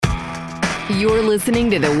You're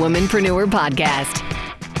listening to the Womanpreneur Podcast.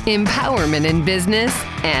 Empowerment in business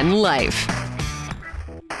and life.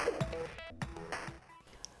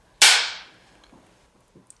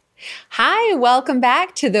 Hi, welcome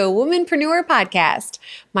back to the Womanpreneur Podcast.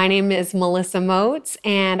 My name is Melissa Moats,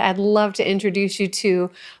 and I'd love to introduce you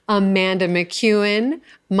to Amanda Klein,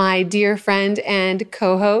 my dear friend and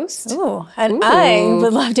co-host. I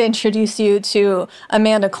would love to introduce you to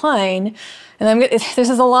Amanda Klein. And this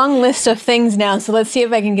is a long list of things now, so let's see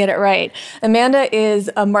if I can get it right. Amanda is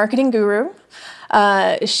a marketing guru.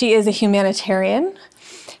 She is a humanitarian.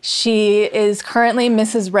 She is currently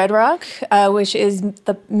Mrs. Red Rock, which is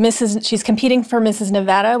she's competing for Mrs.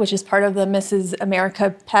 Nevada, which is part of the Mrs.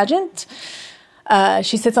 America pageant.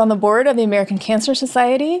 She sits on the board of the American Cancer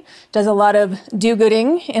Society, does a lot of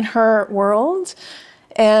do-gooding in her world.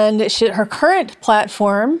 And her current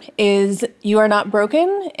platform is You Are Not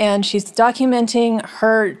Broken, and she's documenting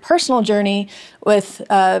her personal journey with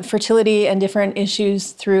fertility and different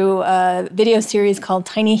issues through a video series called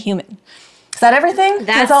Tiny Human. Is that everything?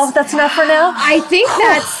 That's enough for now? I think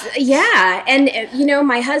that's, yeah. And,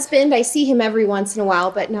 my husband, I see him every once in a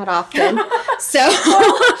while, but not often. So,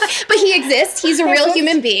 but he exists. He's a real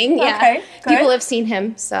human being. Yeah. Okay, people have seen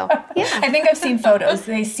him. So, yeah. I think I've seen photos.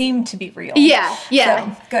 They seem to be real. Yeah.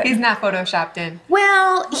 So, good. He's not photoshopped in.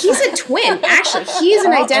 Well, he's a twin, actually. He is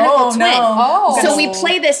an identical twin. No. So we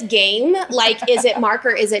play this game, like, is it Mark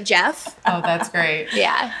or is it Jeff? Oh, that's great.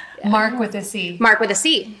 Yeah. Mark with a C. Mark with a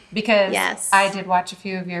C. Because yes. I did watch a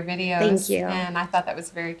few of your videos. Thank you. And I thought that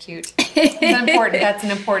was very cute. That's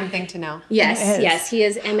an important thing to know. Yes. He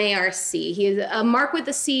is M-A-R-C. He is a Mark with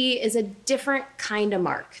a C is a different kind of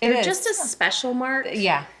Mark. They're just a special Mark.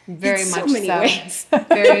 Yeah, very much so. So many ways.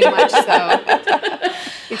 Very much so.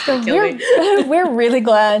 We're really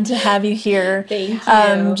glad to have you here. Thank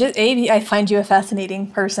you. I find you a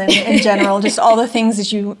fascinating person in general. Just all the things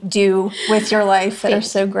that you do with your life that are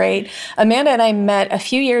so great. Amanda and I met a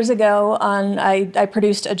few years ago I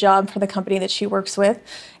produced a job for the company that she works with,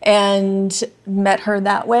 and met her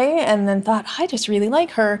that way, and then thought, I just really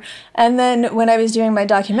like her. And then when I was doing my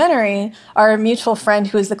documentary, our mutual friend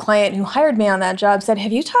who was the client who hired me on that job said,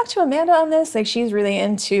 have you talked to Amanda on this? Like, she's really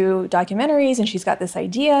into documentaries and she's got this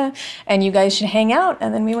idea and you guys should hang out.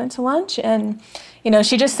 And then we went to lunch, and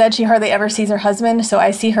she just said she hardly ever sees her husband, so I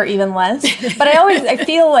see her even less. But I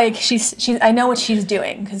feel like I know what she's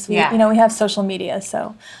doing because we have social media.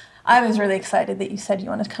 So I was really excited that you said you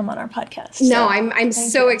wanted to come on our podcast. No, I'm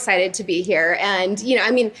so excited to be here. And,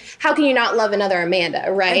 how can you not love another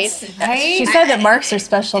Amanda, right? She said that Marks are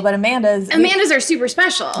special, but Amanda's are super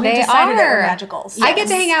special. They decided that we're magicals. Yes. I get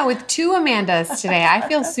to hang out with two Amandas today. I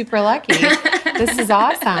feel super lucky. This is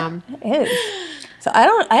awesome. It is. So I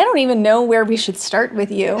don't even know where we should start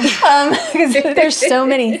with you because there's so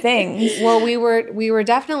many things. Well, we were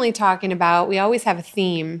definitely talking about, we always have a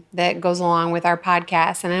theme that goes along with our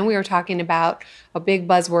podcast, and then we were talking about a big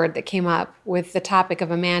buzzword that came up with the topic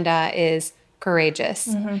of Amanda is courageous.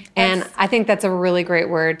 Mm-hmm. And I think that's a really great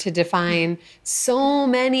word to define so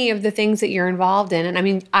many of the things that you're involved in. And I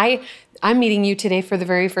mean, I'm meeting you today for the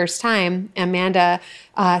very first time. Amanda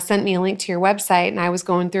sent me a link to your website, and I was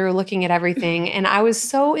going through looking at everything, and I was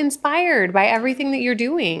so inspired by everything that you're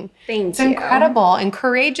doing. Thank you. It's incredible. And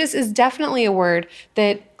courageous is definitely a word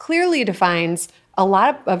that clearly defines a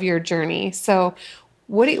lot of your journey. So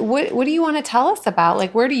what do you want to tell us about?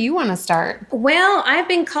 Like, where do you want to start? Well, I've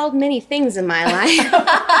been called many things in my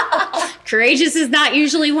life. Courageous is not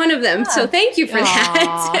usually one of them. So thank you for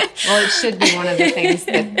that. Well, it should be one of the things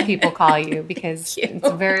that people call you because it's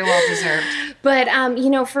very well deserved. But,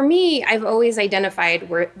 for me, I've always identified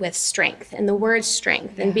with strength and the word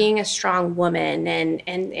strength and being a strong woman. And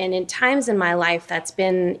in times in my life, that's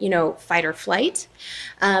been, fight or flight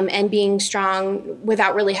and being strong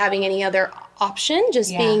without really having any other option,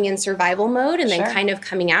 just being in survival mode and then kind of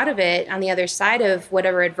coming out of it on the other side of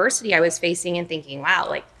whatever adversity I was facing and thinking, wow,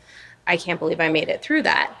 like, I can't believe I made it through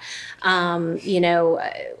that.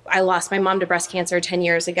 I lost my mom to breast cancer 10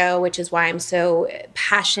 years ago, which is why I'm so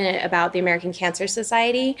passionate about the American Cancer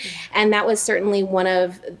Society. And that was certainly one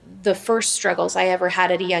of the first struggles I ever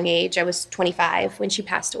had at a young age. I was 25 when she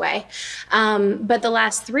passed away. But the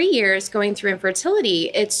last 3 years going through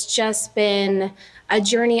infertility, it's just been a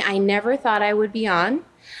journey I never thought I would be on.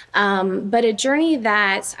 but a journey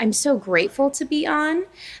that I'm so grateful to be on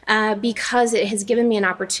because it has given me an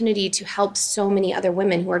opportunity to help so many other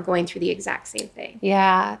women who are going through the exact same thing.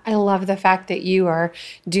 Yeah, I love the fact that you are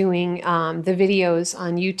doing the videos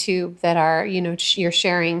on YouTube that are, you're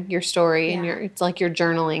sharing your story and it's like you're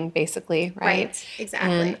journaling basically, right? Right,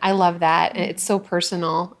 exactly. And I love that. And it's so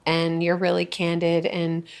personal and you're really candid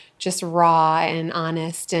and just raw and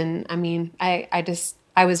honest. And I mean, I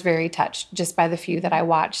was very touched just by the few that I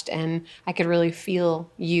watched, and I could really feel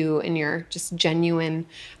you and your just genuine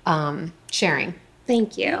sharing.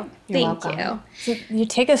 Thank you. Thank you. So you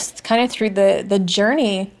take us kind of through the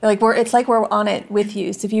journey, it's like we're on it with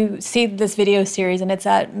you. So if you see this video series, and it's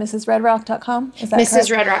at mrsredrock.com, is that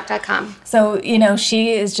mrsredrock.com. So,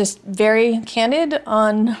 she is just very candid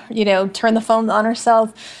on, turn the phone on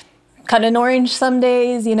herself, cut an orange some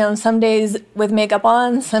days, some days with makeup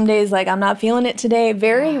on, some days like I'm not feeling it today.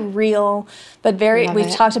 Very real, but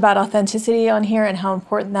we've talked about authenticity on here and how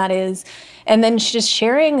important that is. And then she's just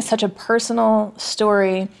sharing such a personal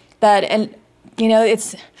story that,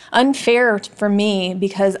 it's unfair for me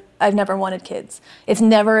because I've never wanted kids. It's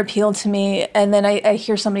never appealed to me. And then I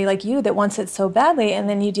hear somebody like you that wants it so badly, and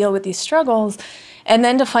then you deal with these struggles. And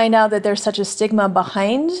then to find out that there's such a stigma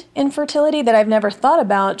behind infertility that I've never thought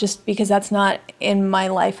about, just because that's not in my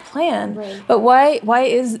life plan. Right. But why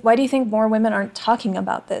do you think more women aren't talking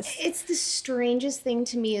about this? It's the strangest thing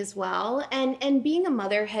to me as well. And being a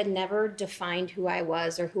mother had never defined who I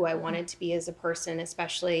was or who I wanted to be as a person,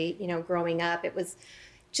 especially, growing up. It was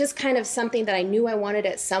just kind of something that I knew I wanted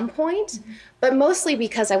at some point, but mostly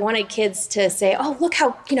because I wanted kids to say, oh, look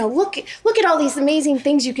how, look at all these amazing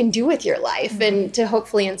things you can do with your life, and to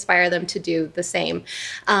hopefully inspire them to do the same.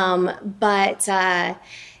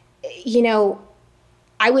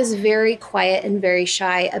 I was very quiet and very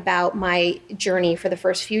shy about my journey for the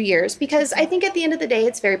first few years because I think at the end of the day,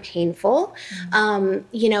 it's very painful.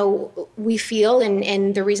 We feel,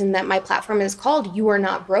 and the reason that my platform is called You Are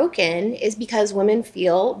Not Broken is because women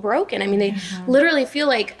feel broken. I mean, they literally feel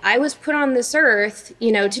like I was put on this earth,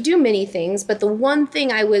 to do many things, but the one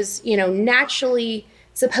thing I was, naturally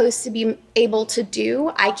supposed to be able to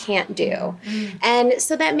do, I can't do. And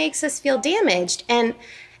so that makes us feel damaged. And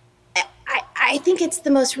I think it's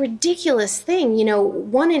the most ridiculous thing.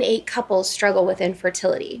 1 in 8 couples struggle with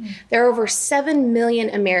infertility. There are over 7 million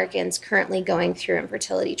Americans currently going through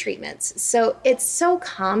infertility treatments. So it's so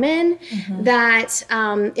common that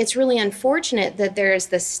it's really unfortunate that there's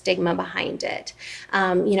this stigma behind it.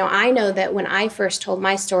 I know that when I first told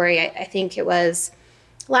my story, I think it was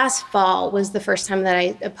last fall was the first time that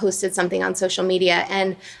I posted something on social media.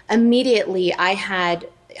 And immediately I had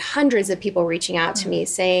hundreds of people reaching out to me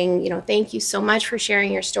saying, thank you so much for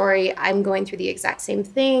sharing your story. I'm going through the exact same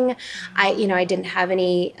thing. I didn't have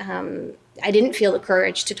any, I didn't feel the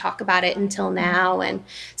courage to talk about it until now. And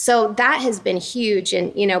so that has been huge.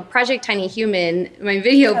 And, Project Tiny Human, my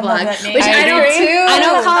video blog, which I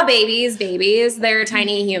don't call babies, they're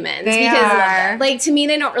tiny humans. Because to me,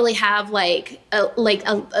 they don't really have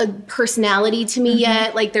a personality to me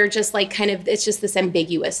yet. They're just it's just this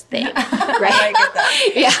ambiguous thing. Right? I get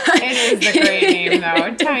that. Yeah. It is a great name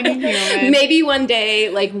though. Tiny human. Maybe one day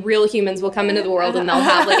real humans will come into the world and they'll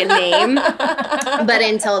have a name. But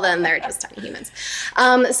until then, they're just tiny humans.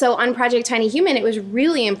 So on Project Tiny Human, it was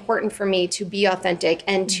really important for me to be authentic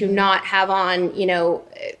and to not have on,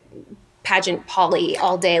 pageant Polly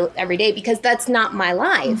all day, every day, because that's not my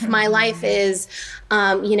life. My life is,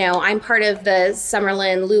 I'm part of the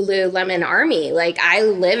Summerlin Lululemon army. I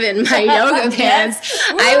live in my yoga pants.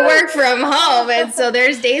 I work from home. And so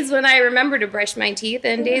there's days when I remember to brush my teeth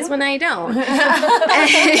and days when I don't.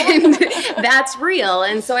 And that's real.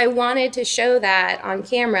 And so I wanted to show that on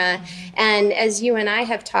camera. And as you and I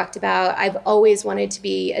have talked about, I've always wanted to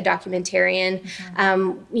be a documentarian.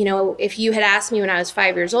 If you had asked me when I was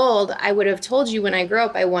 5 years old, I would have told you when I grew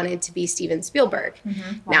up I wanted to be Steven Spielberg.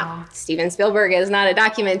 Now, Steven Spielberg is not a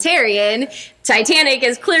documentarian. Titanic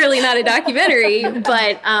is clearly not a documentary,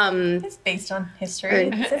 but it's based on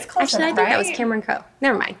history. It's close actually, enough, I think that was Cameron Crowe.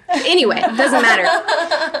 Never mind. Anyway, it doesn't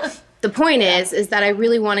matter. The point is that I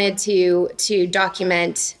really wanted to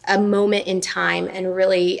document a moment in time and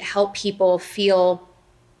really help people feel,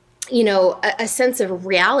 a sense of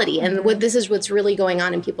reality and what's really going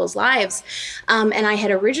on in people's lives. And I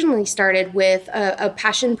had originally started with a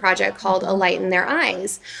passion project called A Light in Their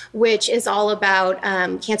Eyes, which is all about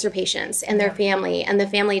cancer patients and their family and the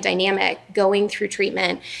family dynamic going through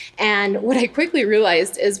treatment. And what I quickly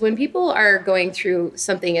realized is when people are going through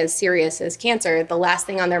something as serious as cancer, the last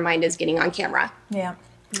thing on their mind is getting on camera. Yeah.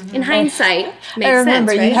 In hindsight, makes I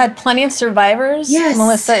remember sense, right? you had plenty of survivors. Yes.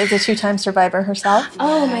 Melissa is a 2-time survivor herself.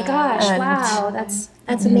 Oh my gosh! And- wow, that's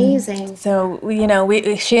amazing. So,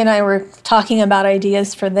 she and I were talking about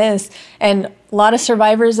ideas for this, and a lot of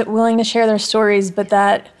survivors that willing to share their stories, but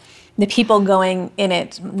that the people going in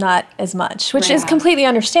it, not as much, which is completely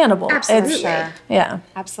understandable. Absolutely. Sure. Yeah.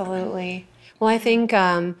 Absolutely. Well, I think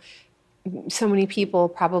so many people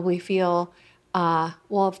probably feel,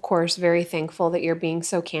 of course, very thankful that you're being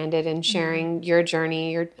so candid and sharing your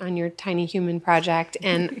journey on your Tiny Human project.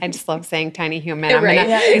 And I just love saying Tiny Human. I'm Right.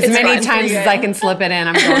 gonna, as many times as I can slip it in,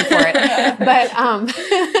 I'm going for it.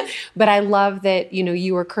 But I love that,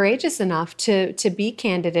 you were courageous enough to be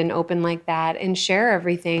candid and open like that and share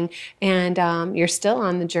everything. And you're still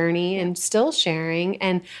on the journey and still sharing.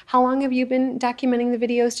 And how long have you been documenting the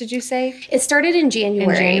videos, did you say? It started in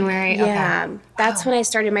January. In January? Okay. Yeah. That's when I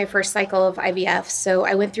started my first cycle of IVF. So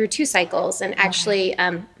I went through 2 cycles, and actually,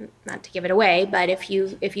 not to give it away, but if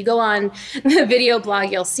you go on the video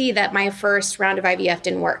blog, you'll see that my first round of IVF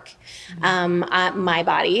didn't work. My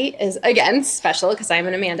body is, again, special because I'm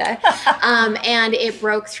an Amanda. And it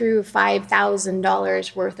broke through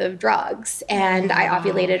 $5,000 worth of drugs, and I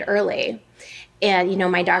ovulated early. And,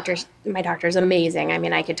 my doctor's amazing. I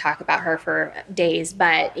mean, I could talk about her for days,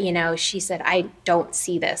 but, she said, I don't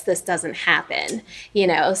see this. This doesn't happen,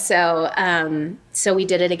 So we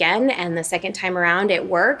did it again. And the second time around, it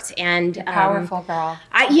worked. And You're powerful, girl.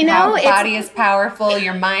 Your body is powerful,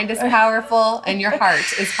 your mind is powerful, and your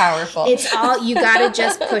heart is powerful. It's all, you got to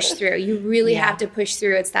just push through. You really have to push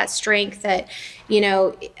through. It's that strength that,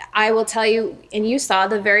 I will tell you, and you saw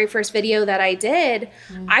the very first video that I did,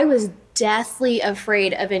 I was deathly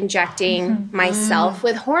afraid of injecting myself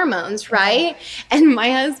with hormones, right? And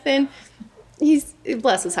my husband, he's,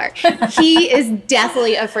 bless his heart, he is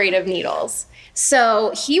deathly afraid of needles.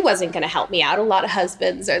 So he wasn't going to help me out. A lot of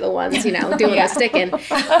husbands are the ones, doing the sticking.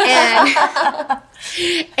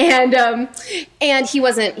 And he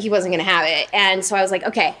wasn't going to have it. And so I was like,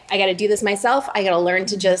 okay, I got to do this myself. I got to learn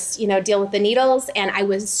to just, deal with the needles. And I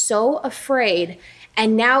was so afraid.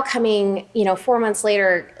 And now coming, 4 months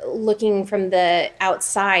later, looking from the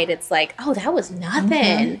outside, it's like, oh, that was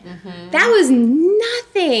nothing. That was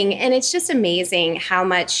nothing. And it's just amazing how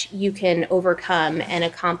much you can overcome and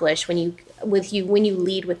accomplish when you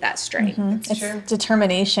lead with that strength. It's true.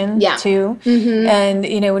 Determination too. Mm-hmm.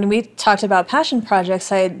 And when we talked about passion projects,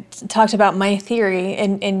 I talked about my theory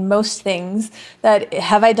in most things, that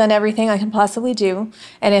have I done everything I can possibly do?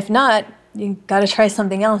 And if not, you got to try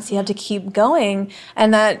something else. You have to keep going.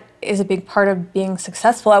 And that is a big part of being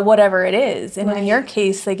successful at whatever it is. And in your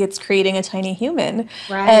case, it's creating a tiny human.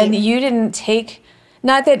 Right. And you didn't take,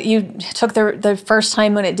 not that you took the first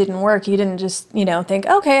time when it didn't work, you didn't just, think,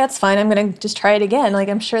 okay, that's fine, I'm going to just try it again.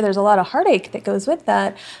 I'm sure there's a lot of heartache that goes with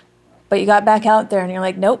that. But you got back out there and you're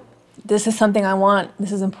like, nope, this is something I want.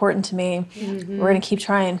 This is important to me. We're going to keep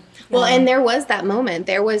trying. Well, and there was that moment.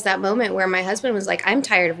 Where my husband was like, I'm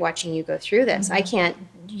tired of watching you go through this. I can't,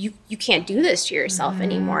 you can't do this to yourself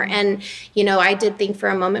anymore. And, I did think for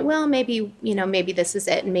a moment, well, maybe this is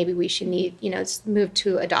it. And maybe we should move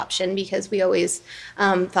to adoption, because we always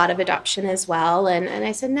thought of adoption as well. And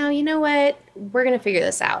I said, no, you know what? We're going to figure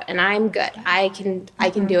this out. And I'm good. I can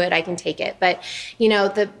do it. I can take it. But,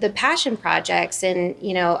 the passion projects and,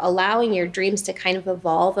 allowing your dreams to kind of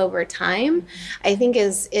evolve over time, I think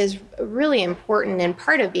is really important and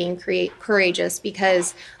part of being courageous,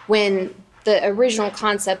 because when the original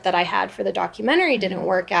concept that I had for the documentary didn't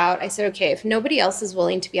work out, I said, okay, if nobody else is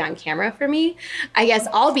willing to be on camera for me, I guess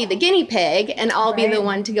I'll be the guinea pig and I'll be the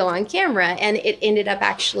one to go on camera. And it ended up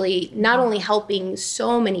actually not only helping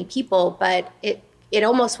so many people, but it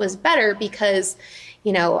almost was better because,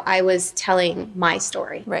 I was telling my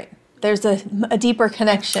story. Right. There's a deeper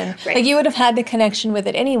connection. Right. You would have had the connection with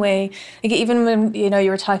it anyway. Even when, you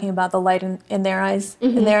were talking about the light in their eyes,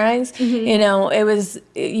 it was,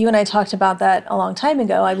 you and I talked about that a long time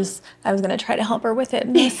ago. I was going to try to help her with it.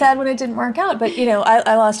 And I was sad when it didn't work out. But,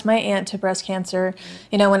 I lost my aunt to breast cancer,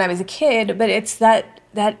 when I was a kid. But it's that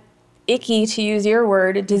icky, to use your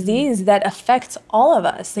word, disease that affects all of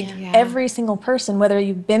us. Every single person, whether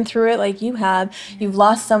you've been through it like you have, you've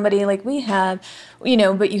lost somebody like we have,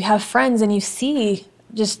 but you have friends and you see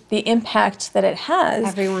just the impact that it has.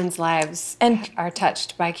 Everyone's lives are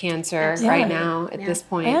touched by cancer right now at this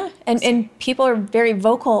point. Yeah, and people are very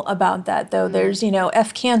vocal about that, though. There's,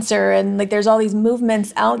 F cancer, and there's all these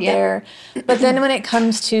movements out there. But then when it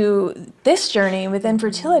comes to this journey with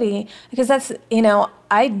infertility, because that's,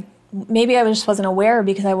 maybe I just wasn't aware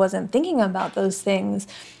because I wasn't thinking about those things.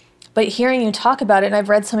 But hearing you talk about it, and I've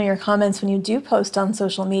read some of your comments when you do post on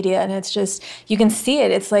social media, and it's just, you can see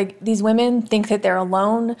it. It's like these women think that they're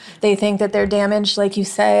alone. They think that they're damaged, like you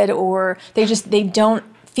said, or they don't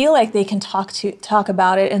feel like they can talk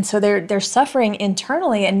about it, and so they're suffering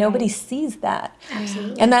internally, and nobody sees that.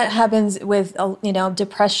 Absolutely. And that happens with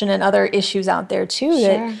depression and other issues out there too.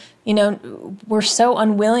 That we're so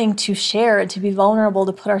unwilling to share, to be vulnerable,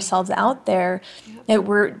 to put ourselves out there, that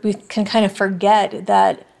we can kind of forget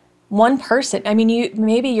that one person. I mean,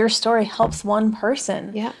 maybe your story helps one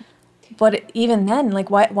person. Yeah. But even then, like,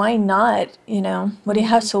 why not? What do you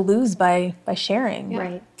have to lose by sharing? Yeah.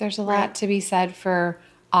 Right. There's a lot to be said for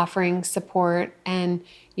offering support, and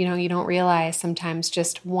you don't realize sometimes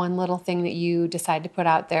just one little thing that you decide to put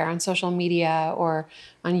out there on social media or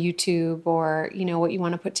on YouTube, or what you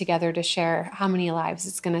want to put together to share, how many lives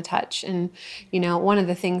it's going to touch. And one of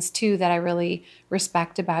the things too that I really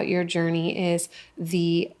respect about your journey is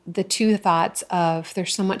the two thoughts of,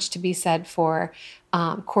 there's so much to be said for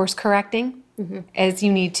course correcting, as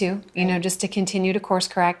you need to, just to continue to course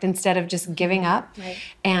correct instead of just giving up. Right.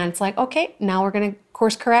 And it's like, okay, now we're going to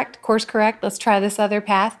course correct. Let's try this other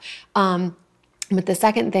path. But the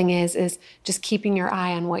second thing is just keeping your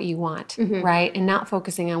eye on what you want, right? And not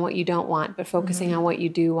focusing on what you don't want, but focusing on what you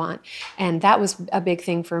do want. And that was a big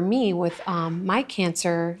thing for me with my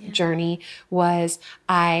cancer journey, was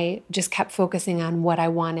I just kept focusing on what I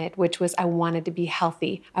wanted, which was I wanted to be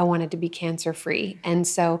healthy. I wanted to be cancer free. And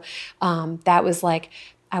so that was like,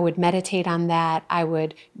 I would meditate on that. I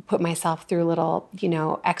would put myself through little,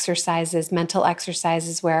 exercises, mental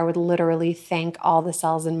exercises, where I would literally thank all the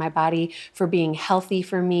cells in my body for being healthy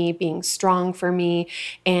for me, being strong for me.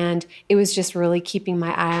 And it was just really keeping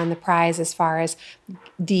my eye on the prize as far as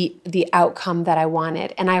the outcome that I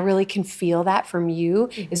wanted. And I really can feel that from you.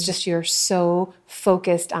 It's just, you're so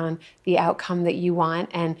focused on the outcome that you want,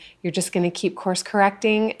 and you're just going to keep course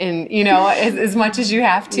correcting and, as much as you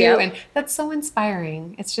have to. Yep. And that's so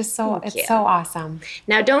inspiring. It's just so, so awesome.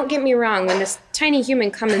 Now, don't get me wrong. When this tiny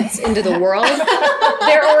human comes into the world,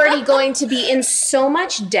 they're already going to be in so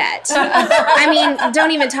much debt. I mean,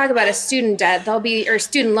 don't even talk about a student debt. Or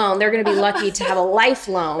student loan. They're going to be lucky to have a life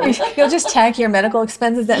loan. You'll just tag your medical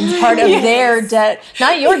expenses as part of their debt,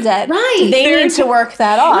 not your debt. Right. They need to work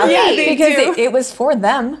that off. Yeah, they because do. it was for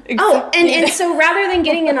them. Oh, and so rather than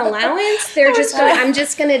getting an allowance, they're just going, I'm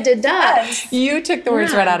just going to deduct. You took the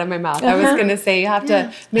words right out of my mouth. I was going to say, you have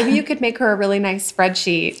to, maybe you could make her a really nice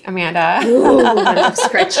spreadsheet, Amanda. Ooh, I love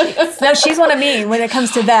spreadsheets. No, she's one of me when it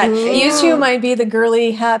comes to that. You two might be the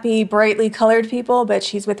girly, happy, brightly colored people, but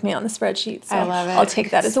she's with me on the spreadsheet. So I love it. I'll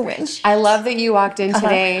take that as a win. I love that you walked in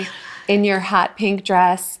today in your hot pink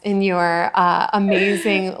dress, in your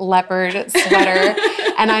amazing leopard sweater,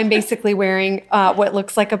 and I'm basically wearing what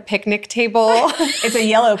looks like a picnic table. It's a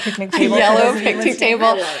yellow picnic table. Yellow picnic table.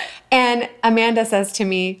 I love it. And Amanda says to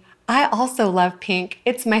me, I also love pink.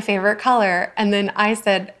 It's my favorite color. And then I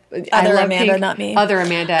said, I Other love Amanda, pink. not me. Other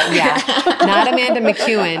Amanda, yeah. Not Amanda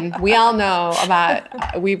McEwen. We all know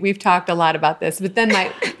about, we've talked a lot about this, but then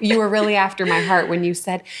you were really after my heart when you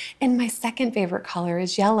said, and my second favorite color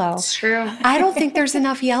is yellow. It's true. I don't think there's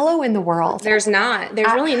enough yellow in the world. There's not.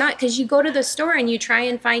 There's really not, because you go to the store and you try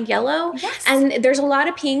and find yellow, and there's a lot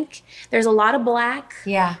of pink, there's a lot of black,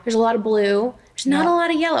 Yeah. there's a lot of blue. There's not a lot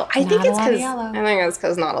of yellow. I think it's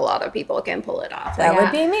because not a lot of people can pull it off. That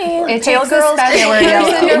would be me. It Pale takes girls a special can't wear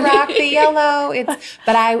person yellow. to rock the yellow.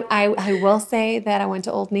 But I will say that I went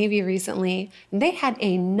to Old Navy recently, and they had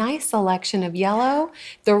a nice selection of yellow,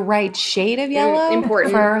 the right shade of yellow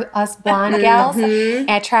important. for us blonde gals. And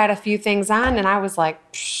I tried a few things on, and I was like,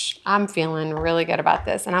 I'm feeling really good about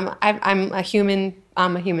this. And I'm a human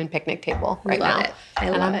picnic table right now. Love it. I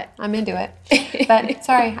love it. I'm into it. But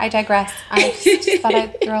sorry, I digress. I just thought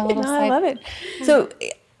I'd throw a little I love it. So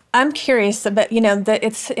I'm curious about, that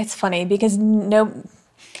it's funny because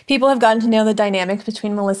people have gotten to know the dynamic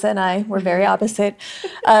between Melissa and I. We're very opposite.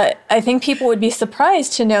 I think people would be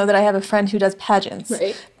surprised to know that I have a friend who does pageants.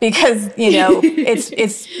 Right. Because,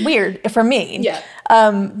 it's weird for me. Yeah.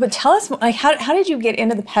 But tell us, how did you get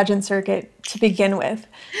into the pageant circuit to begin with?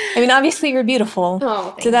 I mean, obviously you're beautiful,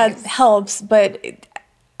 so that helps, but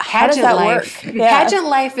how does that work? Yeah. Pageant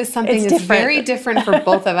life is something It's that's different. very different for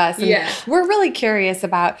both of us. And Yeah. we're really curious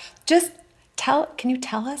about, can you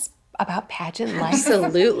tell us about pageant life?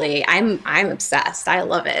 Absolutely. I'm obsessed. I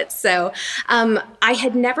love it. So I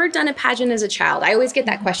had never done a pageant as a child. I always get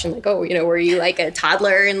that question like, oh, were you like a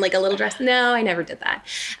toddler in like a little dress? No, I never did that.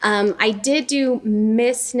 I did do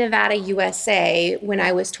Miss Nevada USA when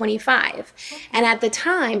I was 25. And at the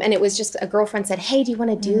time, and it was just a girlfriend said, hey, do you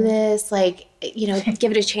want to do this? Like,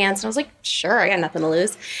 give it a chance. And I was like, sure, I got nothing to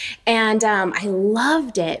lose. And I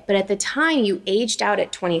loved it. But at the time, you aged out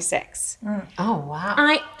at 26. Oh,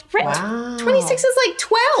 wow. Wow. 26 is like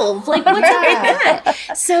 12. Like, what's up with that?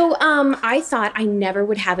 So I thought I never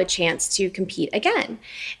would have a chance to compete again.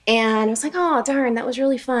 And I was like, oh, darn, that was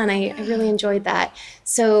really fun. I really enjoyed that.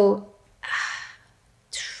 So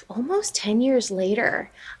almost 10 years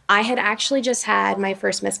later, I had actually just had my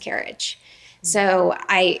first miscarriage. So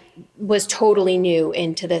I was totally new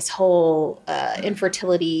into this whole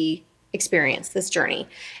infertility experience, this journey.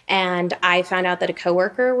 And I found out that a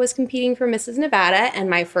coworker was competing for Mrs. Nevada. And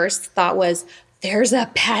my first thought was, there's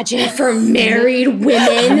a pageant for married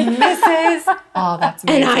women. Oh, that's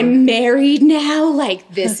amazing. And I'm married now.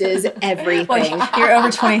 Like, this is everything. Well, you're over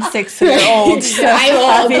 26, so you're old. So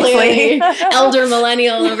I'm old, clearly. Elder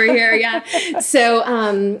millennial over here, yeah. So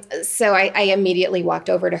I immediately walked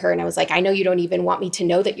over to her and I was like, I know you don't even want me to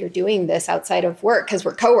know that you're doing this outside of work because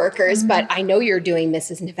we're coworkers, but I know you're doing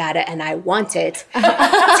Mrs. Nevada and I want it.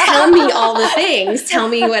 Tell me all the things. Tell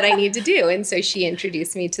me what I need to do. And so she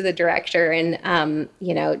introduced me to the director, and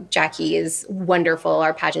Jackie is wonderful,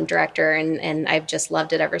 our pageant director, and I've just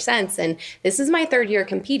loved it ever since. And this is my third year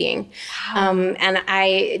competing. Wow. And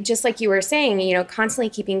I, just like you were saying, constantly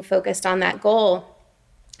keeping focused on that goal.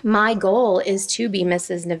 My goal is to be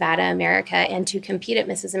Mrs. Nevada America and to compete at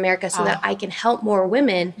Mrs. America so that I can help more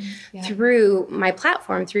women through my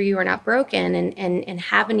platform, through You Are Not Broken, and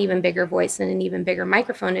have an even bigger voice and an even bigger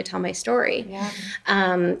microphone to tell my story. Yeah.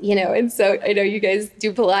 And so I know you guys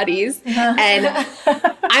do Pilates, and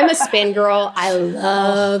I'm a spin girl. I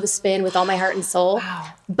love spin with all my heart and soul.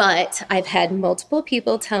 Wow. But I've had multiple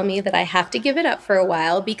people tell me that I have to give it up for a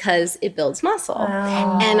while because it builds muscle,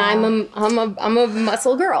 and I'm a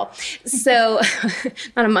muscle girl. So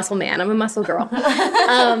not a muscle man, I'm a muscle girl.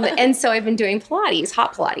 And so I've been doing Pilates,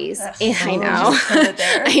 hot Pilates. I know,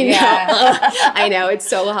 I know, it's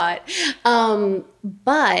so hot.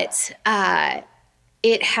 But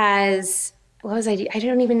it has. What was I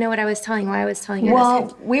don't even know what I was telling. Why I was telling you.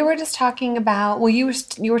 Well, we were just talking about. Well, you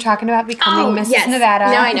were talking about becoming Mrs.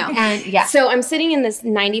 Nevada. No, I know. And So I'm sitting in this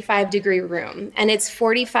 95-degree room, and it's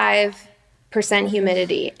 45%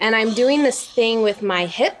 humidity, and I'm doing this thing with my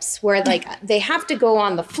hips where like they have to go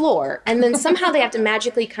on the floor, and then somehow they have to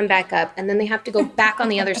magically come back up, and then they have to go back on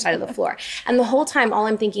the other side of the floor. And the whole time, all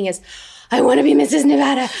I'm thinking is, I want to be Mrs.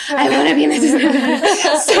 Nevada. I want to be Mrs. Nevada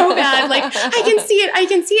so bad. Like, I can see it.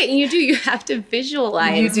 And you have to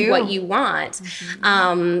visualize what you want.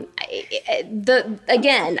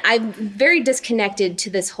 Again, I'm very disconnected to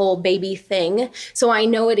this whole baby thing. So I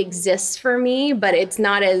know it exists for me, but it's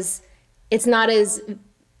not as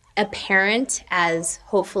apparent as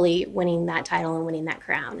hopefully winning that title and winning that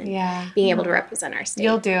crown and being able to represent our state.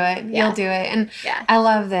 You'll do it. Yeah. You'll do it. And I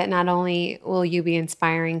love that not only will you be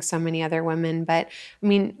inspiring so many other women, but I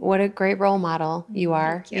mean, what a great role model you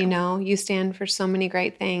are. You. You stand for so many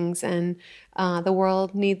great things, and the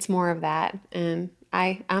world needs more of that. And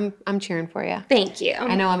I'm cheering for you. Thank you.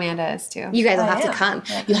 I know Amanda is too. You guys will have to come.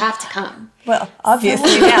 You have to come. Well,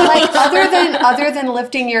 obviously, like other than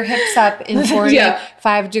lifting your hips up in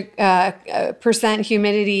 45%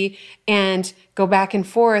 humidity and go back and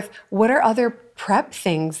forth, what are other prep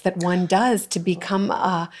things that one does to become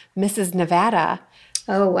Mrs. Nevada?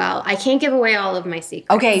 Oh, well, I can't give away all of my secrets.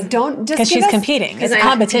 Okay, don't just because she's competing. It's a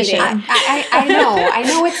competition. I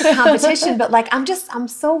know it's a competition, but like I'm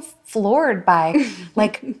so floored by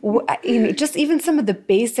like just even some of the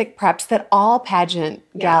basic preps that all pageant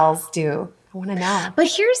gals do. I want to know. But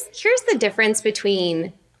here's the difference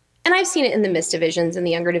between, and I've seen it in the Miss divisions and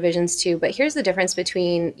the younger divisions too. But here's the difference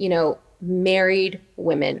between married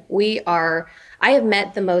women. I have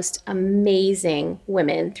met the most amazing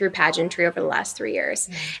women through pageantry over the last 3 years.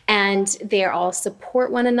 And they all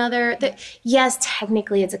support one another. Yes,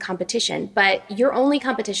 technically it's a competition, but your only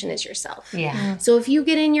competition is yourself. Yeah. So if you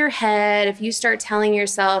get in your head, if you start telling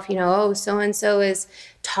yourself, oh, so-and-so is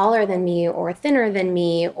taller than me or thinner than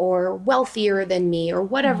me or wealthier than me or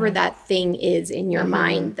whatever that thing is in your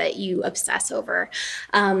mind that you obsess over,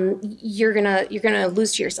 you're gonna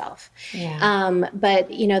lose to yourself. Yeah. But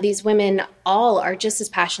these women all are just as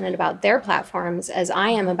passionate about their platforms as I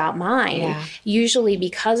am about mine, usually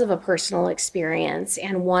because of a personal experience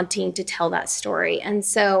and wanting to tell that story. And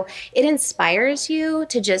so it inspires you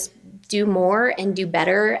to just do more and do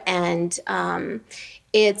better. And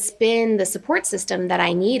it's been the support system that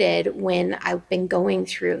I needed when I've been going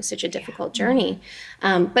through such a difficult journey.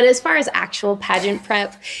 But as far as actual pageant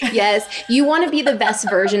prep, yes, you want to be the best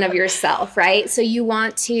version of yourself, right? So you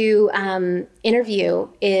want to interview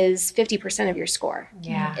is 50% of your score.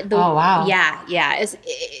 Yeah. Oh, wow. Yeah.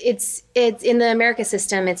 It's in the America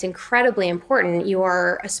system, it's incredibly important. You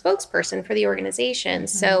are a spokesperson for the organization.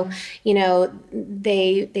 So,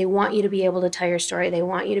 they want you to be able to tell your story. They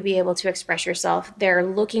want you to be able to express yourself. They're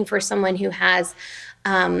looking for someone who has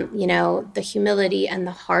the humility and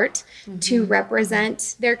the heart to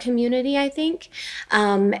represent their community, I think.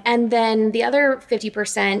 And then the other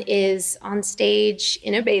 50% is on stage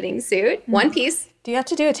in a bathing suit, one piece. Do you have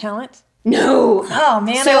to do a talent? No. Oh,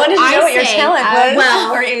 man. So I wanted to know what your talent was.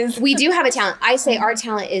 Well, or is. We do have a talent. I say our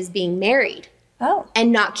talent is being married. Oh.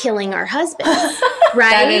 And not killing our husbands.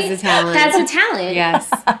 Right? That is a talent. That's a talent. Yes,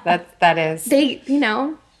 that is.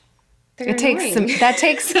 That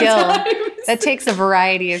takes skill. That takes a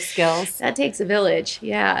variety of skills. That takes a village.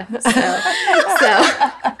 Yeah. So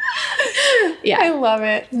yeah. I love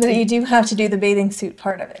it. But you do have to do the bathing suit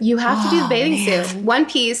part of it. You have to do the bathing suit, one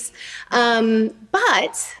piece.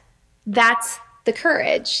 But that's the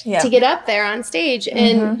courage to get up there on stage.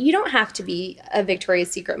 And you don't have to be a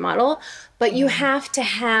Victoria's Secret model, but you have to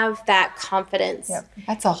have that confidence. Yep.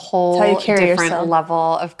 That's a whole different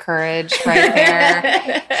level of courage right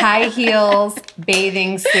there. High heels,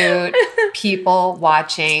 bathing suit, people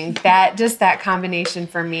watching. That combination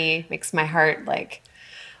for me makes my heart like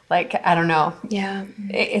I don't know. Yeah.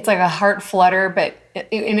 It's like a heart flutter, but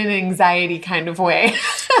in an anxiety kind of way.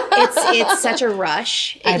 It's such a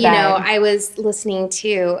rush. I was listening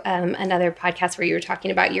to another podcast where you were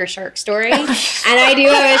talking about your shark story, and I do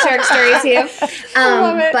have a shark story too.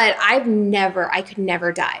 But I could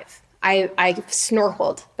never dive. I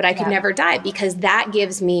snorkeled, but I could never dive because that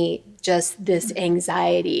gives me just this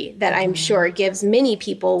anxiety that I'm sure gives many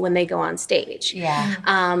people when they go on stage.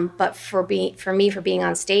 Yeah. But for being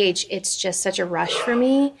on stage, it's just such a rush for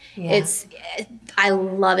me. Yeah. I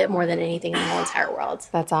love it more than anything in the whole entire world.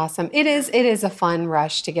 That's awesome. It is a fun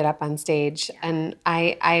rush to get up on stage, and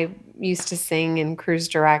I used to sing and cruise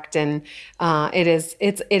direct, and it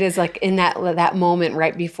is like in that moment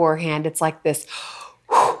right beforehand, it's like this.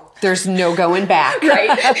 There's no going back.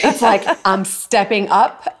 Right. It's like I'm stepping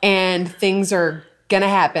up and things are going to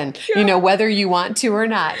happen, whether you want to or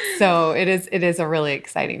not. So it is a really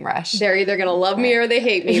exciting rush. They're either going to love me or they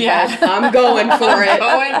hate me, but I'm going for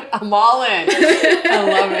it. I'm all in.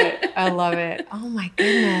 I love it. Oh my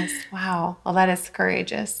goodness. Wow. Well, that is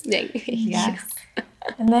courageous. Yes.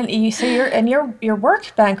 And then your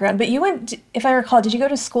work background, but you went, if I recall, did you go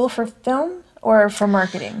to school for film? Or for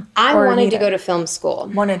marketing? I wanted to go to film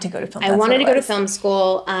school. I wanted to go to film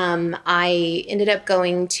school. I ended up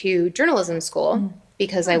going to journalism school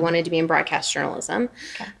because I wanted to be in broadcast journalism,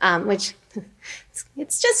 which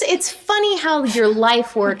it's funny how your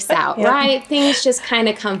life works out, right? Things just kind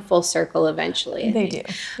of come full circle eventually. They do.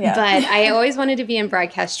 Yeah. But I always wanted to be in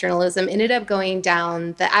broadcast journalism, ended up going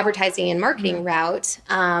down the advertising and marketing route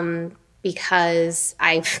because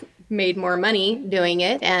I've made more money doing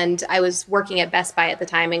it. And I was working at Best Buy at the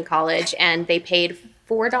time in college, and they paid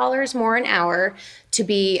 $4 more an hour to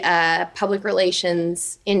be a public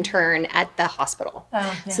relations intern at the hospital.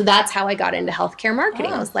 Oh, yeah. So that's how I got into healthcare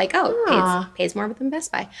marketing. I was like, pays more than Best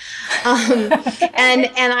Buy. And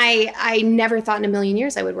I never thought in a million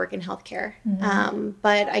years I would work in healthcare.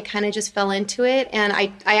 But I kind of just fell into it. And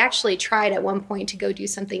I actually tried at one point to go do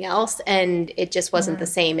something else, and it just wasn't the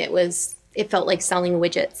same. It felt like selling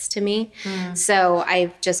widgets to me. So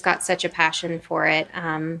I've just got such a passion for it.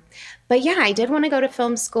 But yeah, I did want to go to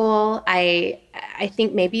film school. I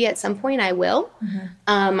think maybe at some point I will.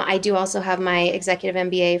 I do also have my executive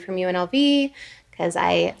MBA from UNLV because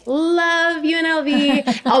I love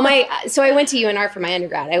UNLV. So I went to UNR for my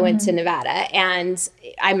undergrad. I went to Nevada, and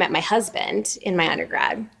I met my husband in my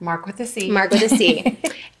undergrad. Mark with a C.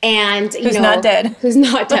 And who's not dead. Who's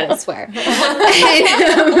not dead, I swear.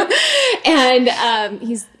 And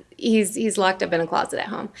he's locked up in a closet at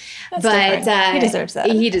home. That's he deserves that.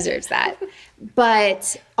 He deserves that.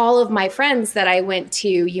 But all of my friends that I went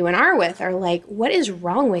to UNR with are like, what is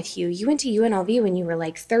wrong with you? You went to UNLV when you were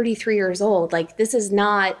like 33 years old. Like, that's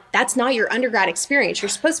not your undergrad experience. You're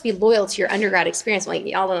supposed to be loyal to your undergrad experience. I'm like,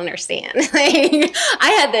 y'all don't understand. Like,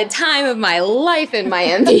 I had the time of my life in my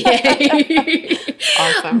MBA.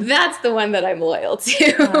 Awesome. That's the one that I'm loyal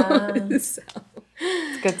to. So.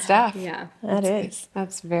 It's good stuff. Yeah. That is.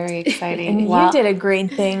 That's very exciting. And you did a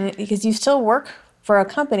great thing because you still work for a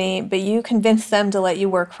company, but you convince them to let you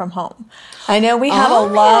work from home. I know we have a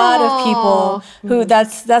lot of people who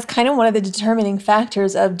that's kind of one of the determining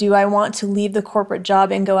factors of, do I want to leave the corporate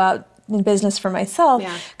job and go out in business for myself?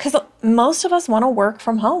 Because most of us want to work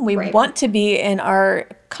from home. We want to be in our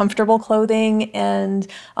comfortable clothing and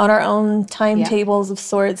on our own timetables of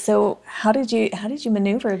sorts. So how did you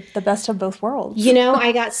maneuver the best of both worlds?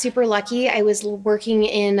 I got super lucky. I was working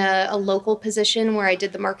in a local position where I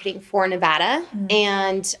did the marketing for Nevada,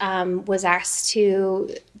 and was asked to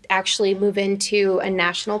actually move into a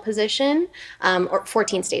national position, or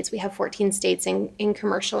 14 states. We have 14 states in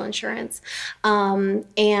commercial insurance. And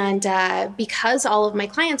because all of my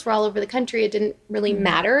clients were all over the country, it didn't really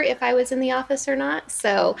matter if I was in the office or not.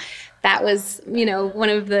 So that was, one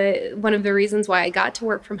of the reasons why I got to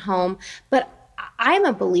work from home. But I'm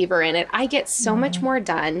a believer in it. I get so much more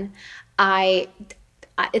done.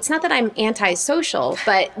 It's not that I'm antisocial,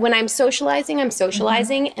 but when I'm socializing, I'm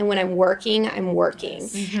socializing. And when I'm working, I'm working.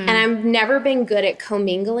 And I've never been good at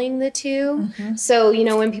commingling the two. So,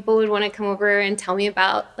 when people would want to come over and tell me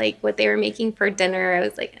about like what they were making for dinner, I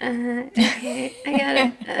was like, okay,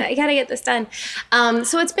 I gotta get this done.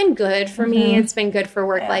 So it's been good for me. It's been good for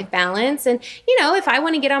work-life balance. And, if I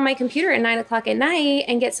want to get on my computer at 9:00 at night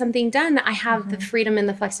and get something done, I have the freedom and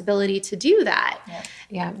the flexibility to do that.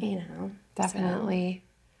 Yeah. Definitely. So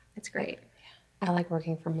it's great. I like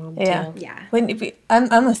working from home too. Yeah.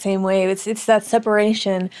 I'm the same way. It's that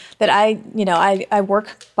separation that I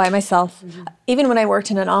work by myself. Even when I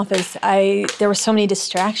worked in an office, there were so many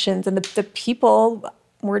distractions, and the people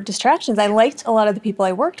were distractions. I liked a lot of the people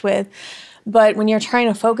I worked with, but when you're trying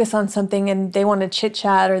to focus on something and they want to chit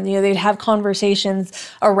chat, or they'd have conversations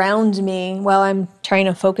around me while I'm trying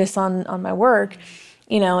to focus on my work.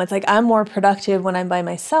 It's like I'm more productive when I'm by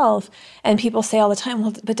myself. And people say all the time,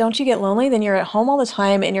 well, but don't you get lonely? Then you're at home all the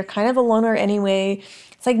time and you're kind of a loner anyway.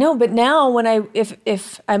 It's like, no, but now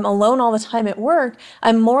if I'm alone all the time at work,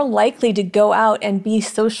 I'm more likely to go out and be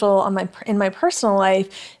social in my personal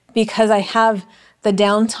life, because I have the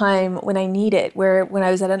downtime when I need it. Where when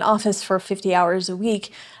I was at an office for 50 hours a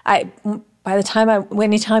week, anytime I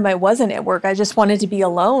wasn't at work, I just wanted to be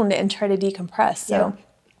alone and try to decompress. So.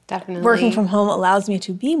 Definitely. Working from home allows me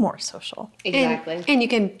to be more social. Exactly. And you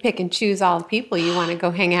can pick and choose all the people you want to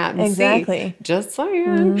go hang out and see. Just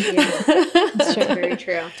saying. That's true. Very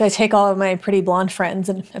true. So I take all of my pretty blonde friends,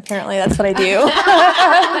 and apparently that's what I do.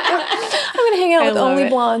 I'm going to hang out with only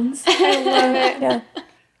blondes. I love it. Yeah.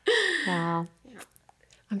 Wow.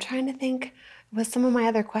 I'm trying to think what some of my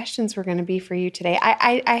other questions were going to be for you today.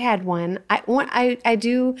 I had one. I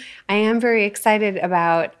am very excited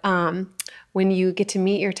about when you get to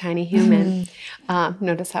meet your tiny human.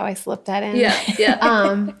 Notice how I slipped that in?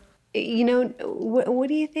 Yeah. What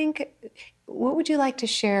do you think, what would you like to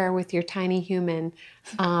share with your tiny human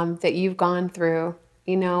that you've gone through,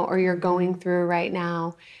 or you're going through right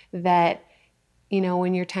now, that,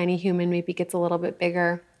 when your tiny human maybe gets a little bit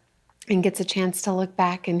bigger and gets a chance to look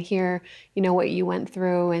back and hear, what you went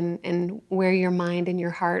through and where your mind and your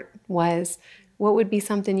heart was, what would be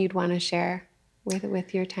something you'd want to share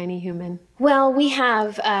with your tiny human? Well, we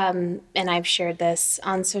have, and I've shared this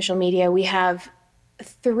on social media, we have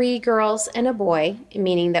 3 girls and a boy,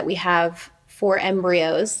 meaning that we have 4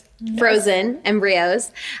 embryos, frozen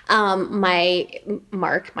embryos. My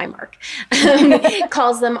Mark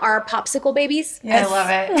calls them our popsicle babies. Yes. I love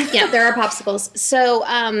it. Yeah, they're our popsicles. So,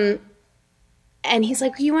 and he's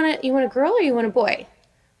like, you want a girl or you want a boy?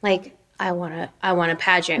 Like, I want a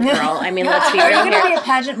pageant girl. I mean, let's be real here. Are you going to be a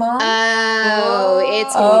pageant mom? Oh,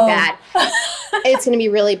 it's going to be bad. It's going to be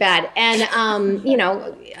really bad. And,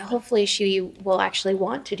 hopefully she will actually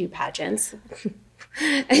want to do pageants.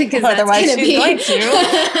 Because otherwise she's going to.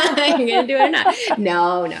 Are you going to do it or not?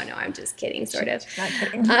 No. I'm just kidding, sort of. Not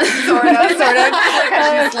kidding. Sort of. She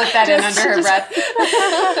slipped that in under her breath.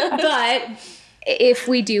 But if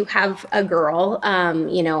we do have a girl,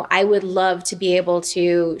 I would love to be able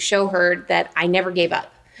to show her that I never gave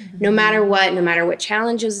up. No matter what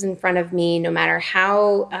challenges in front of me, no matter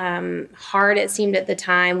how hard it seemed at the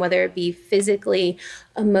time, whether it be physically,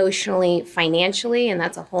 emotionally, financially, and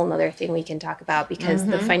that's a whole nother thing we can talk about, because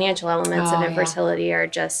the financial elements of infertility are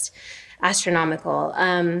just astronomical.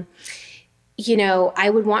 I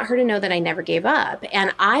would want her to know that I never gave up.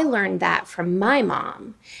 And I learned that from my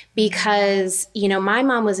mom, because, my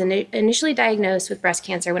mom was initially diagnosed with breast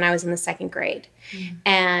cancer when I was in the 2nd grade.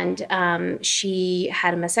 And she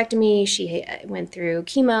had a mastectomy. She went through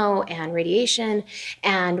chemo and radiation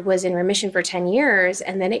and was in remission for 10 years.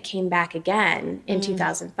 And then it came back again in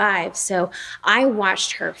 2005. So I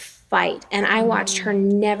watched her fight. And I watched her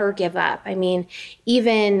never give up. I mean,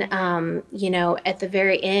 even, at the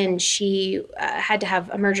very end, she had to have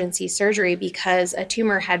emergency surgery because a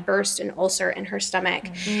tumor had burst an ulcer in her stomach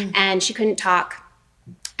and she couldn't talk.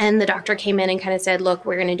 And the doctor came in and kind of said, look,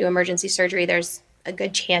 we're going to do emergency surgery. There's a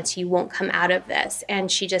good chance you won't come out of this.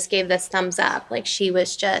 And she just gave this thumbs up. Like, she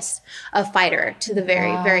was just a fighter to the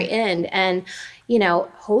very, very end. And,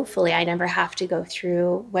 hopefully I never have to go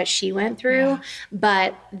through what she went through.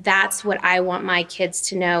 But that's what I want my kids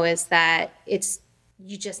to know, is that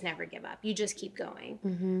you just never give up. You just keep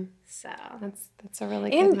going. So that's a really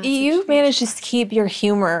good And message. you managed to keep your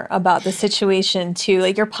humor about the situation too,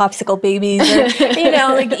 like your popsicle babies, or,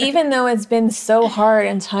 even though it's been so hard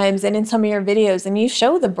in times, and in some of your videos, and you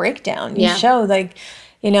show the breakdown. You show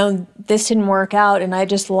this didn't work out, and I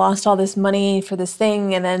just lost all this money for this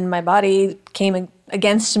thing, and then my body came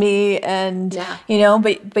against me, and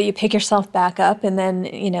but you pick yourself back up, and then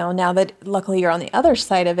now that luckily you're on the other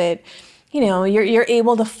side of it, you're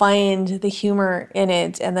able to find the humor in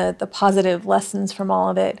it and the positive lessons from all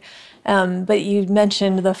of it. But you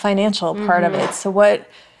mentioned the financial part of it. So what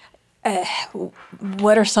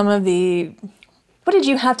are some of what did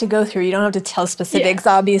you have to go through? You don't have to tell specifics,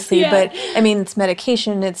 obviously, but I mean, it's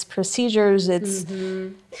medication, it's procedures, it's...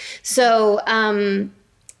 So to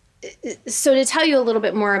tell you a little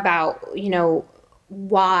bit more about,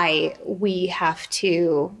 why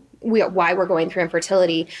why we're going through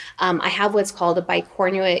infertility, I have what's called a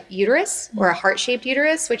bicornuate uterus, or a heart-shaped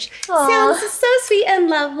uterus, which sounds so sweet and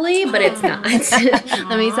lovely, but it's not.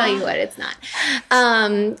 Let me tell you what, it's not.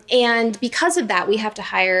 And because of that, we have to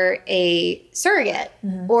hire a surrogate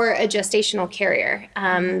or a gestational carrier.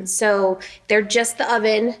 So they're just the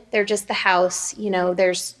oven, they're just the house,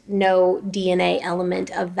 there's no DNA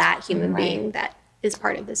element of that human being that is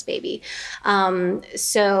part of this baby.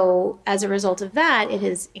 So as a result of that, it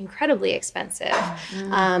is incredibly expensive.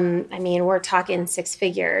 I mean, we're talking 6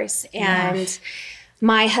 figures. And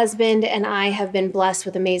my husband and I have been blessed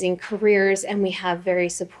with amazing careers, and we have very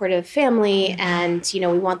supportive family. And,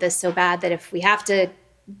 we want this so bad that if we have to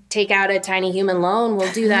take out a tiny human loan,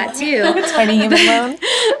 we'll do that too. Tiny human loan.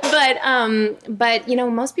 But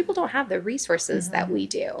most people don't have the resources that we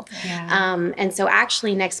do. And so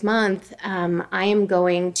actually next month, I am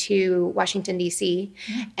going to Washington, D.C.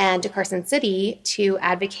 and to Carson City to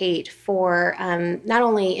advocate for not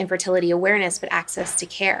only infertility awareness, but access to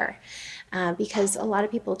care. Because a lot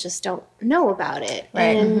of people just don't know about it.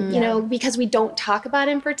 Right. And, because we don't talk about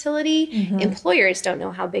infertility, employers don't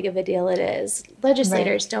know how big of a deal it is.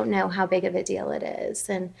 Legislators don't know how big of a deal it is.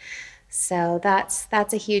 And so that's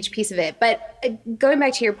a huge piece of it. But going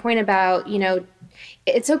back to your point about,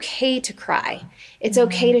 it's okay to cry. It's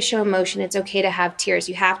okay to show emotion. It's okay to have tears.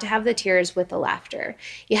 You have to have the tears with the laughter.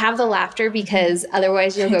 You have the laughter because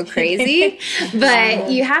otherwise you'll go crazy.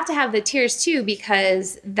 But you have to have the tears too,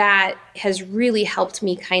 because that has really helped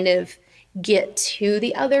me kind of get to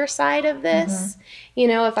the other side of this.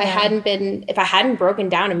 If I hadn't broken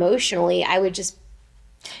down emotionally, I would just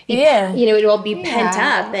it will be pent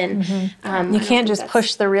up, and you can't just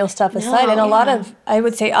push the real stuff aside. And a lot of, I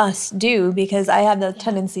would say, us do, because I have the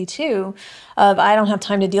tendency too of, I don't have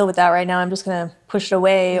time to deal with that right now. I'm just going to push it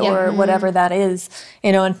away or whatever that is,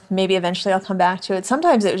 and maybe eventually I'll come back to it.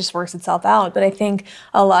 Sometimes it just works itself out. But I think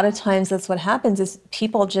a lot of times that's what happens, is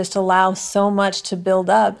people just allow so much to build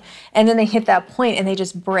up, and then they hit that point and they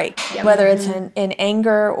just break, whether it's in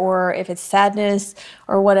anger or if it's sadness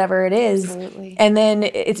or whatever it is. Absolutely. And then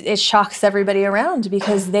it shocks everybody around,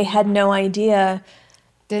 because they had no idea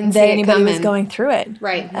Didn't that see it anybody was coming. going through it.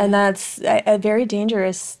 Right. And that's a very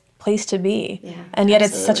dangerous place to be. And yet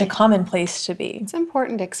it's such a common place to be. It's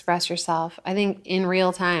important to express yourself, I think, in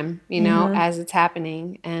real time, as it's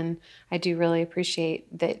happening. And I do really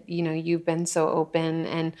appreciate that, you've been so open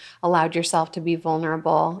and allowed yourself to be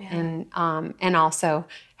vulnerable, and also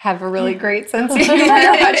have a really great sense of humor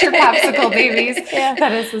about your popsicle babies.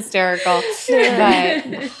 That is hysterical.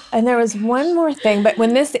 And there was one more thing, but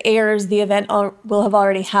when this airs, the event will have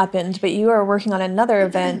already happened, but you are working on another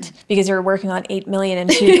event, because you're working on 8 million and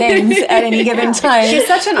 2 things at any given time. She's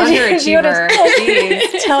such an underachiever.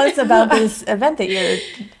 Tell us about this event that you're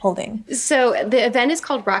holding. So the event is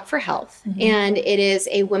called Rock for Health, and it is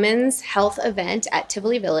a women's health event at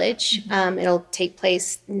Tivoli Village. It'll take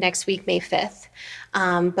place next week, May 5th.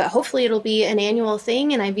 But hopefully it'll be an annual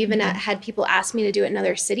thing. And I've even had people ask me to do it in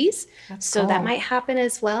other cities. So that might happen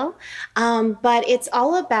as well. But it's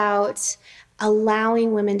all about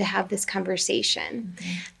allowing women to have this conversation.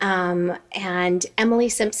 And Emily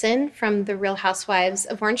Simpson from The Real Housewives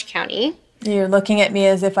of Orange County. You're looking at me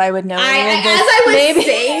as if I would know. As I was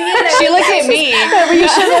saying She looked at me. But you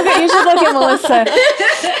should look at Melissa.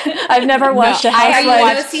 I've never watched a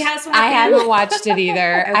Housewives. I haven't watched it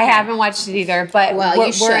either. Okay. I haven't watched it either. But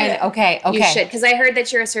you should. Okay. You should, because I heard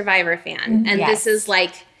that you're a Survivor fan, and Yes. this is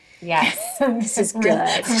like. Yes. This is good.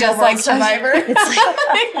 It's just like Survivor.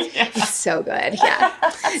 It's so good. Yeah.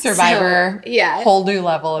 Survivor. So, yeah. Whole new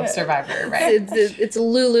level of Survivor, right? It's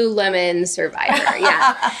Lululemon Survivor.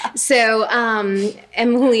 Yeah. So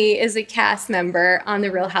Emily is a cast member on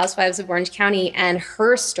The Real Housewives of Orange County, and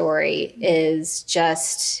her story is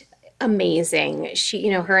just amazing. She,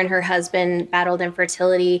 her and her husband battled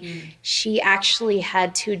infertility. She actually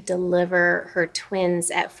had to deliver her twins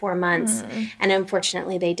at 4 months, and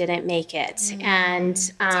unfortunately they didn't make it.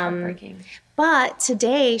 And Heartbreaking. but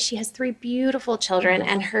today she has 3 beautiful children,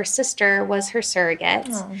 and her sister was her surrogate.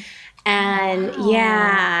 And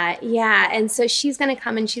yeah. And so she's going to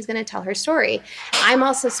come and she's going to tell her story. I'm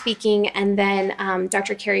also speaking, and then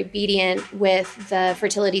Dr. Carrie Bedient with the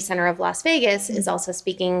Fertility Center of Las Vegas is also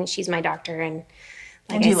speaking. She's my doctor, and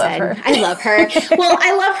like I said, I love her. Well,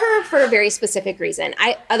 I love her for a very specific reason.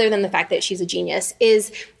 Other than the fact that she's a genius,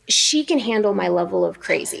 is she can handle my level of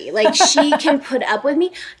crazy. Like, she can put up with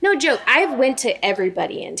me. No joke. I went to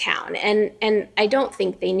everybody in town, and I don't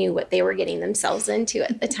think they knew what they were getting themselves into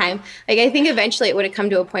at the time. Like, I think eventually it would have come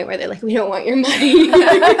to a point where they're like, we don't want your money.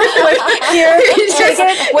 Here,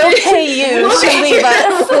 we'll pay you to leave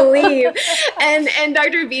us. Leave. And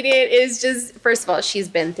Dr. Bedient is just, first of all, she's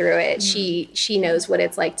been through it. She knows what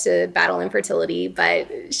it's like to battle infertility,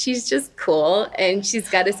 but she's just cool, and she's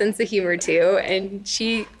got a sense of humor too, and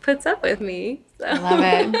she puts up with me. So. I love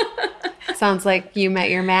it. Sounds like you met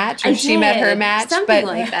your match, or she met her match, something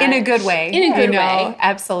but like that. in a good way. In a good way.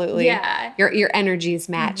 Absolutely. Yeah. Your energy's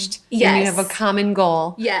matched. Yes. And you have a common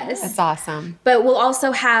goal. Yes. That's awesome. But we'll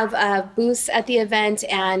also have booths at the event,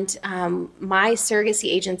 and my surrogacy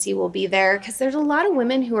agency will be there, because there's a lot of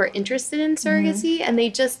women who are interested in surrogacy, and they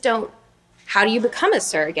just don't. How do you become a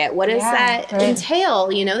surrogate? What does that entail?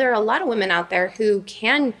 There are a lot of women out there who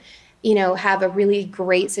can have a really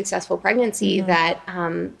great, successful pregnancy that,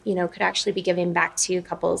 could actually be giving back to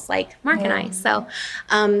couples like Mark and I. So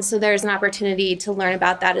there's an opportunity to learn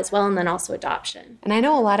about that as well, and then also adoption. And I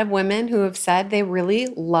know a lot of women who have said they really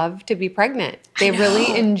love to be pregnant. They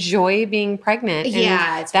really enjoy being pregnant.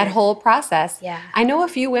 And that whole process. Yeah. I know a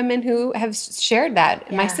few women who have shared that.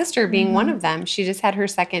 Yeah. My sister being one of them. She just had her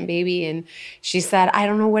second baby, and she said, I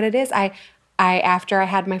don't know what it is. After I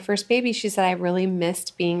had my first baby, she said, I really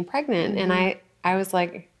missed being pregnant. And I was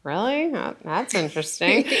like, really? Oh, that's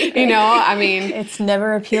interesting. It's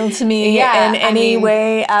never appealed to me in any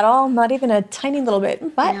way at all, not even a tiny little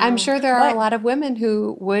bit. But I'm sure there are a lot of women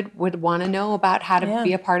who would want to know about how to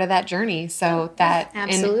be a part of that journey, so that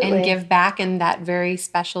and give back in that very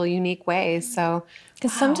special, unique way. So.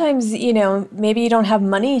 Because sometimes, maybe you don't have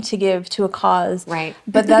money to give to a cause. Right.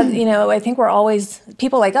 But that, I think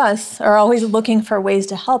people like us are always looking for ways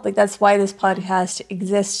to help. Like, that's why this podcast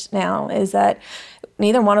exists now, is that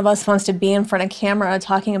neither one of us wants to be in front of camera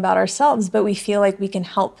talking about ourselves, but we feel like we can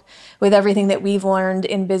help with everything that we've learned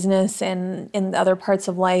in business and in other parts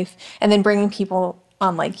of life, and then bringing people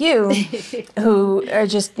on like you who are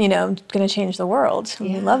just, going to change the world.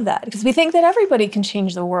 And we love that, because we think that everybody can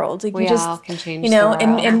change the world. Like, we all can change the world.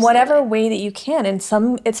 in whatever way that you can. And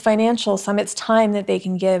some it's financial, some it's time that they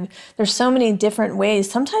can give. There's so many different ways.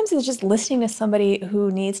 Sometimes it's just listening to somebody who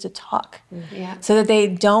needs to talk so that they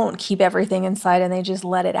don't keep everything inside and they just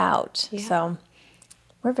let it out. Yeah. So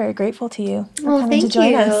we're very grateful to you for coming to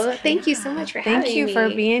join us. Thank you so much for having me. Thank you for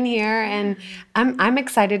being here, and I'm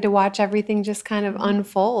excited to watch everything just kind of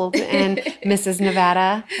unfold. And Mrs.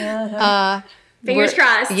 Nevada, fingers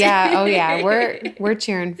crossed. Yeah, oh yeah, we're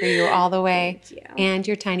cheering for you all the way. Thank you. And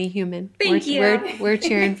your tiny human. Thank you. We're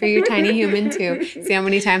cheering for your tiny human too. See how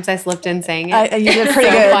many times I slipped in saying it. You did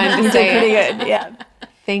pretty good. Fun to you say did pretty good. Yeah.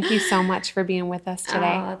 Thank you so much for being with us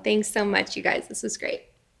today. Oh, thanks so much, you guys. This was great.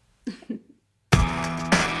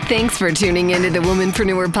 Thanks for tuning into the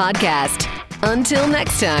Womanpreneur Podcast. Until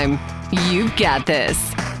next time, you've got this.